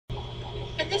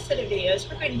this set of videos,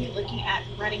 we're going to be looking at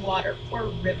running water or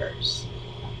rivers.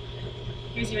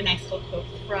 Here's your nice little quote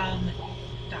from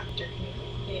Dr.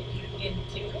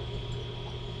 Into.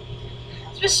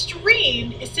 So a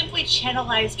stream is simply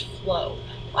channelized flow.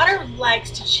 Water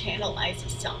likes to channelize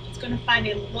itself. It's going to find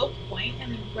a low point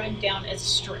and then run down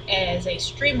as a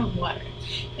stream of water.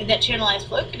 And that channelized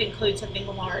flow could include something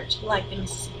large, like the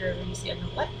Mississippi River you see on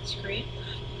the left screen,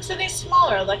 or something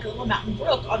smaller, like a little mountain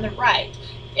brook on the right.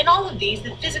 In all of these,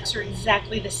 the physics are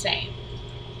exactly the same.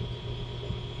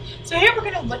 So here we're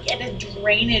going to look at a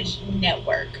drainage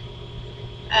network.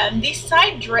 The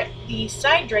side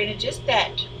drainages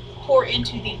that pour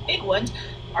into the big ones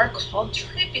are called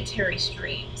tributary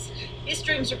streams. These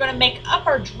streams are going to make up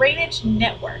our drainage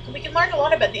network. We can learn a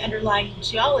lot about the underlying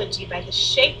geology by the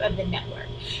shape of the network.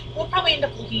 We'll probably end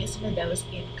up looking at some of those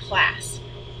in class.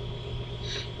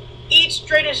 Each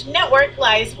drainage network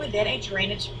lies within a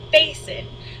drainage basin.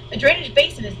 A drainage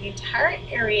basin is the entire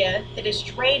area that is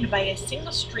drained by a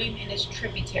single stream and its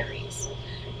tributaries.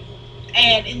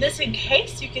 And in this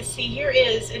case, you can see here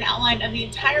is an outline of the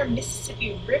entire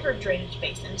Mississippi River drainage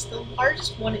basin. It's the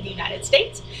largest one in the United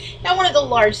States and one of the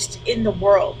largest in the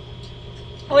world.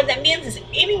 What that means is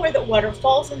anywhere that water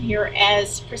falls in here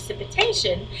as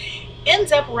precipitation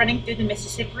ends up running through the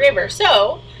Mississippi River.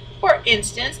 So, for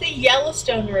instance, the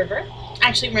Yellowstone River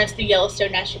actually runs through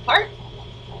Yellowstone National Park.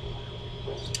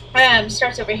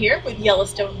 Starts over here with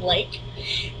Yellowstone Lake.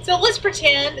 So let's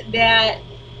pretend that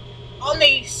on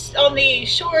the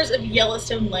shores of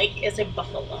Yellowstone Lake is a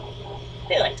buffalo.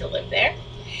 They like to live there.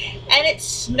 And it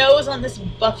snows on this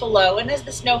buffalo, and as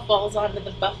the snow falls onto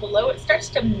the buffalo, it starts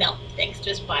to melt thanks to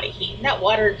his body heat, and that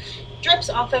water drips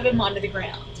off of him onto the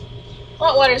ground.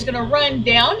 Well, that water is going to run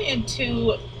down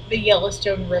into the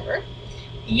Yellowstone River.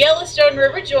 The Yellowstone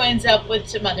River joins up with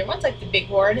some other ones like the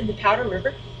Bighorn and the Powder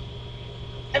River.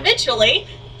 Eventually,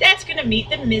 that's going to meet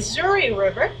the Missouri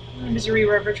River. The Missouri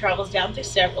River travels down through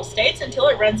several states until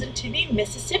it runs into the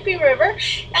Mississippi River,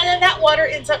 and then that water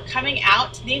ends up coming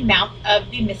out to the mouth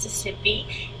of the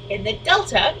Mississippi in the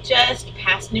Delta just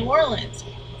past New Orleans.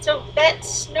 So that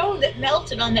snow that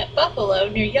melted on that buffalo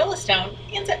near Yellowstone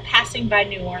ends up passing by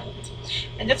New Orleans.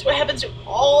 And that's what happens to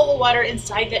all the water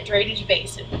inside that drainage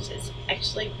basin, which is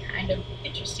actually kind of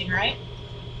interesting, right?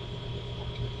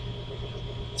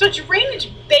 So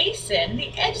drainage basin,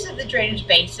 the edges of the drainage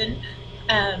basin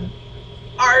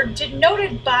are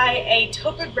denoted by a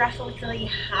topographically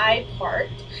high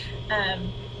part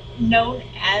known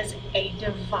as a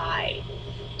divide.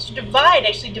 So divide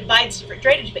actually divides different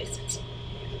drainage basins.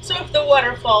 So if the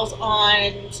water falls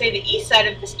on, say, the east side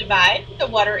of this divide, the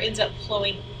water ends up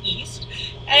flowing east.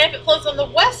 And if it flows on the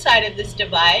west side of this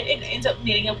divide, it ends up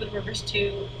meeting up with rivers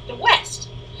to the west.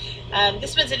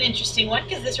 This one's an interesting one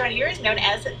because this right here is known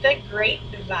as the Great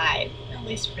Divide, at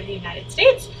least for the United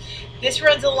States. This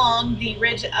runs along the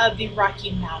ridge of the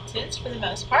Rocky Mountains for the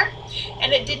most part,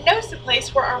 and it denotes the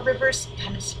place where our rivers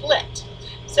kind of split.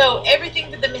 So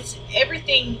everything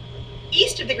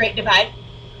east of the Great Divide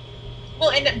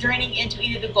will end up draining into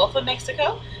either the Gulf of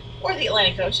Mexico or the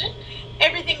Atlantic Ocean.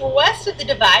 Everything west of the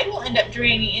divide will end up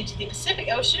draining into the Pacific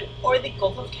Ocean or the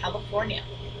Gulf of California.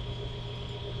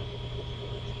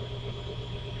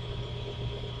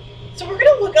 So we're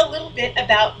going to look a little bit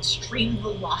about stream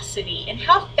velocity and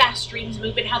how fast streams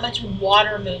move and how much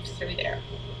water moves through there.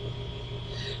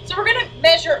 So we're going to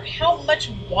measure how much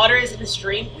water is in a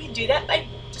stream. We do that by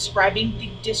describing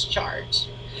the discharge.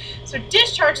 So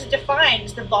discharge is defined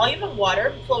as the volume of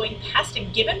water flowing past a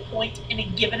given point in a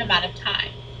given amount of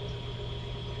time.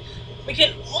 We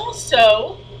can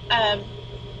also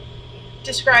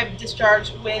describe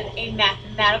discharge with a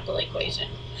mathematical equation.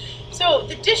 So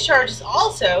the discharge is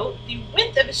also the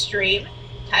width of a stream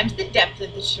times the depth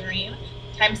of the stream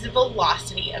times the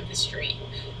velocity of the stream.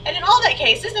 And in all that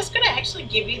cases, that's going to actually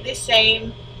give you the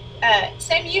same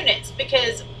units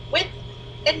because width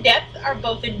and depth are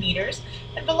both in meters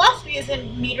and velocity is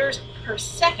in meters per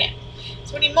second.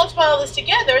 So when you multiply all this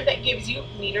together, that gives you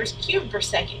meters cubed per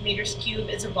second. Meters cubed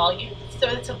is a volume, so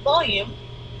it's a volume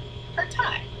per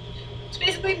time, which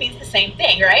basically means the same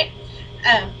thing, right?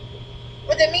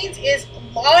 What that means is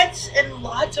lots and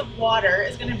lots of water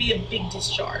is going to be a big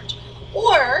discharge.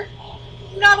 Or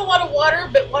not a lot of water,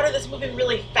 but water that's moving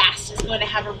really fast is going to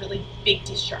have a really big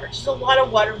discharge. There's a lot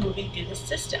of water moving through the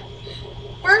system.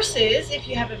 Versus if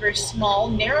you have a very small,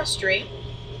 narrow stream,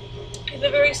 you have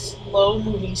a very slow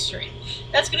moving stream.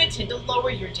 That's going to tend to lower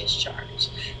your discharge.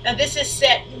 Now this is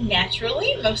set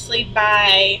naturally, mostly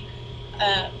by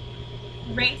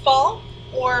rainfall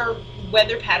or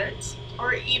weather patterns,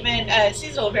 or even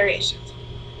seasonal variations.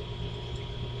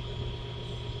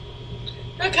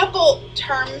 A couple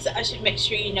terms I should make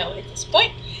sure you know at this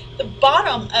point. The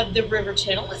bottom of the river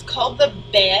channel is called the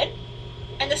bed,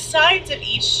 and the sides of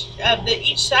each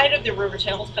side of the river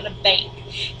channel is called a bank.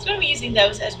 So I'm going to be using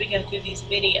those as we go through these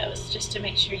videos, just to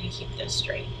make sure you keep those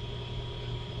straight.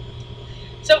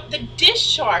 So the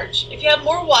discharge, if you have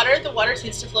more water, the water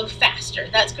tends to flow faster.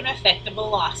 That's going to affect the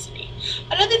velocity.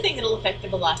 Another thing that will affect the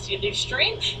velocity of your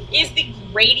stream is the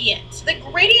gradient. So the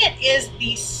gradient is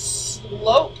the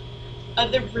slope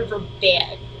of the river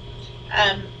bed.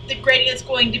 The gradient is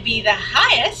going to be the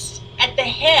highest at the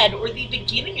head or the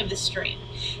beginning of the stream.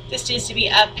 This tends to be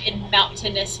up in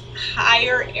mountainous,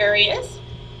 higher areas.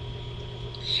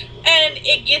 And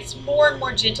it gets more and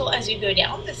more gentle as you go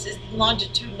down. This is the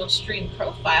longitudinal stream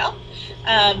profile,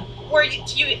 where you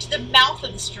get to the mouth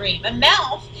of the stream. A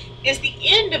mouth is the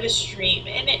end of a stream,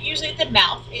 and usually at the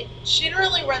mouth, it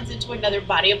generally runs into another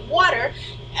body of water,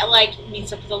 like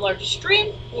meets up with a larger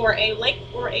stream, or a lake,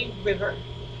 or a river,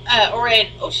 or an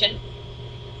ocean.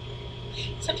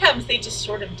 Sometimes they just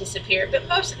sort of disappear, but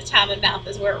most of the time a mouth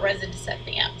is where it runs into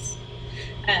something else.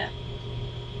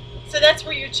 So that's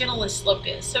where your gentlest slope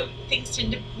is. So things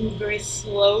tend to move very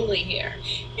slowly here.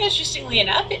 Interestingly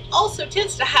enough, it also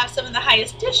tends to have some of the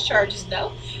highest discharges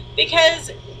though,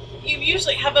 because you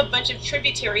usually have a bunch of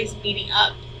tributaries meeting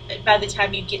up by the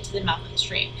time you get to the mouth of the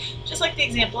stream. Just like the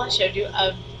example I showed you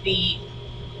of the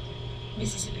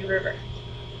Mississippi River.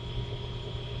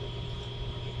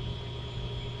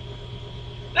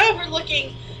 Now we're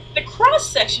looking at the cross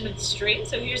section of the stream.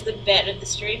 So here's the bed of the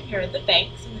stream. Here are the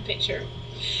banks in the picture.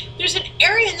 There's an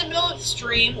area in the middle of the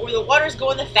stream where the water is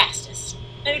going the fastest.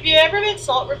 And if you've ever been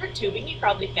salt river tubing, you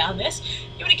probably found this.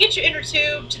 You want to get your inner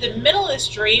tube to the middle of the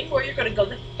stream where you're going to go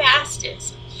the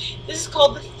fastest. This is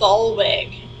called the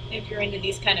thalweg, if you're into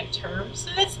these kind of terms. So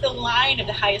that's the line of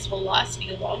the highest velocity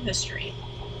along the stream.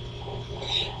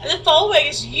 And the thalweg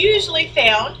is usually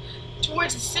found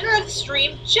towards the center of the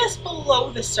stream, just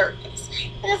below the surface.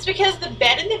 And that's because the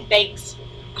bed and the banks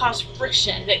cause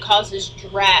friction that causes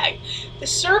drag. The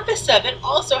surface of it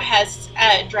also has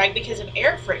drag because of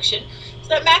air friction, so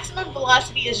that maximum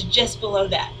velocity is just below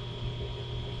that.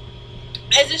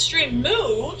 As the stream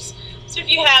moves, so if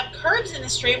you have curves in the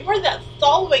stream, where that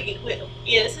thalweg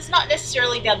is not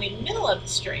necessarily down the middle of the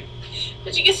stream.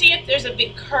 But you can see if there's a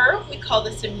big curve, we call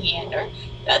this a meander.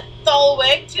 That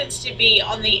thalweg tends to be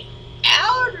on the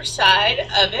outer side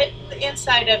of it. The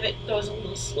inside of it goes a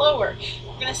little slower.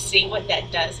 We're going to see what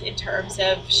that does in terms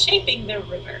of shaping the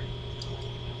river.